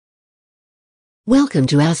Welcome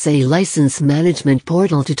to Ahsay License Management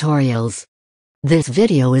Portal Tutorials. This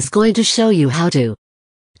video is going to show you how to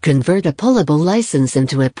convert a pullable license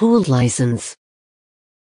into a pooled license.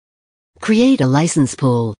 Create a license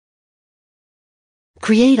pool.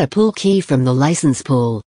 Create a pool key from the license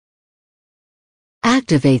pool.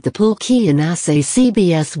 Activate the pool key in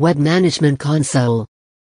AhsayCBS Web Management Console.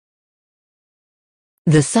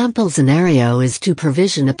 The sample scenario is to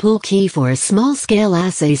provision a pool key for a small-scale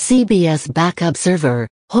AhsayCBS backup server,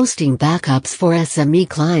 hosting backups for SME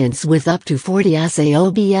clients with up to 40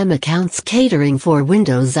 AhsayOBM accounts catering for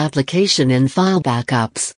Windows application and file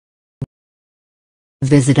backups.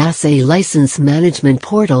 Visit Ahsay License Management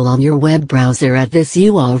Portal on your web browser at this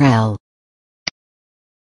URL.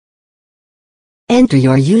 Enter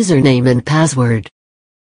your username and password.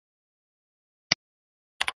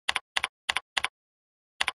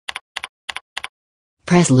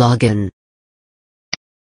 Press Login.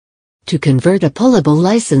 To convert a pullable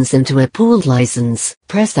license into a pooled license,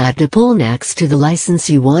 press Add to Pool next to the license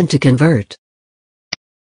you want to convert.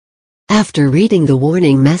 After reading the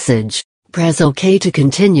warning message, press OK to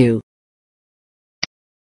continue.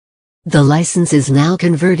 The license is now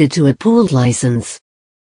converted to a pooled license.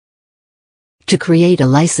 To create a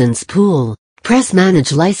license pool, press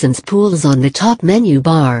Manage License Pools on the top menu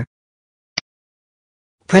bar.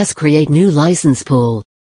 Press Create New License Pool.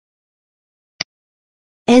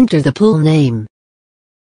 Enter the pool name.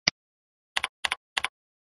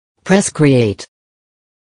 Press Create.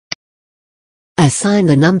 Assign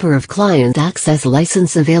the number of client access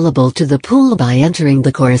license available to the pool by entering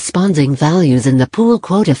the corresponding values in the pool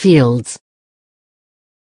quota fields.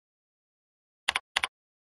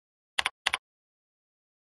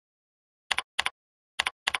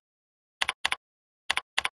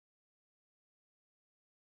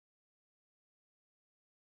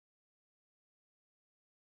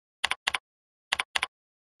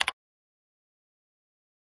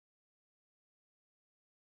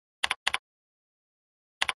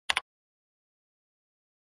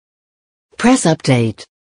 Press Update.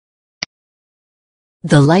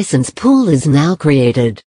 The license pool is now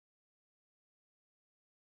created.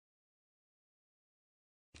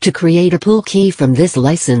 To create a pool key from this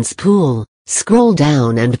license pool, scroll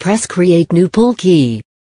down and press Create New Pool Key.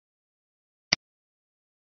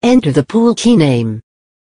 Enter the pool key name.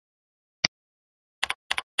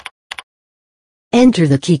 Enter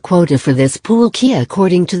the key quota for this pool key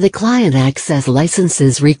according to the client access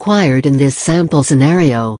licenses required in this sample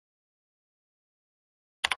scenario.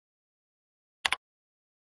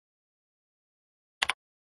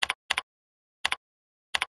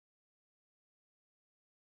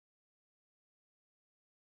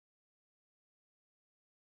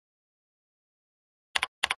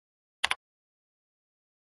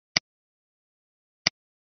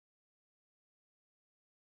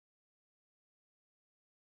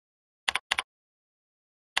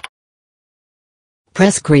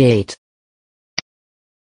 Press Create.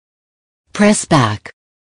 Press Back.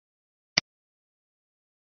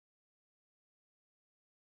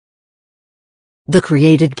 The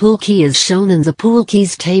created pool key is shown in the Pool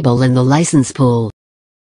Keys table in the license pool.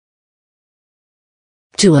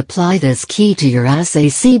 To apply this key to your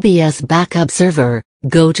AhsayCBS backup server,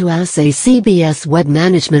 go to AhsayCBS Web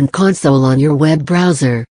Management Console on your web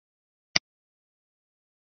browser.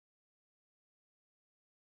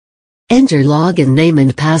 Enter login name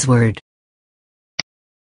and password.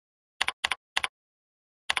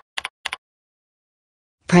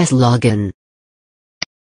 Press Login.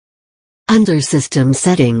 Under System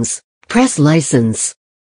Settings, press License.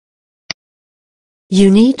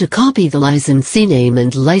 You need to copy the licensee name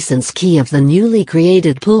and license key of the newly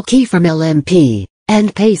created pool key from LMP,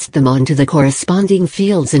 and paste them onto the corresponding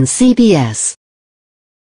fields in CBS.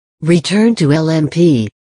 Return to LMP.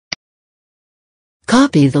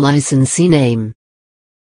 Copy the licensee name.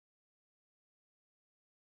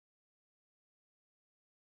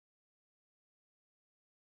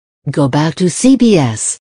 Go back to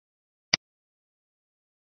CBS.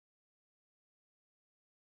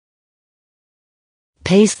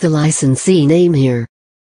 Paste the licensee name here.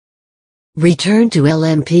 Return to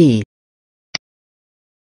LMP.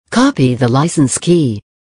 Copy the license key.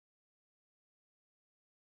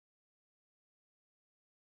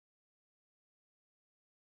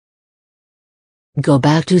 Go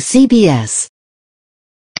back to CBS.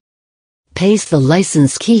 Paste the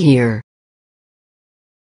license key here.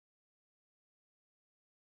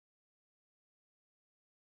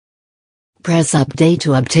 Press Update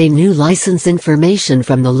to obtain new license information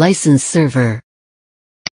from the license server.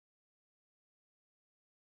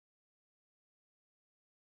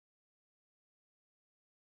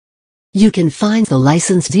 You can find the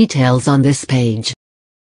license details on this page.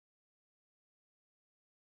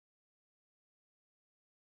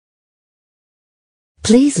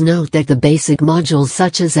 Please note that the basic modules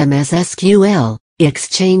such as MS SQL,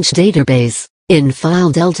 Exchange Database,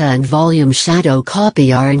 in-file delta and volume shadow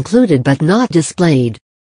copy are included but not displayed.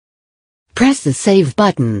 Press the Save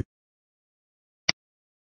button.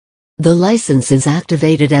 The license is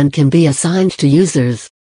activated and can be assigned to users.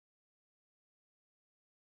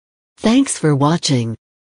 Thanks for watching.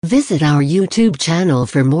 Visit our YouTube channel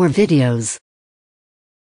for more videos.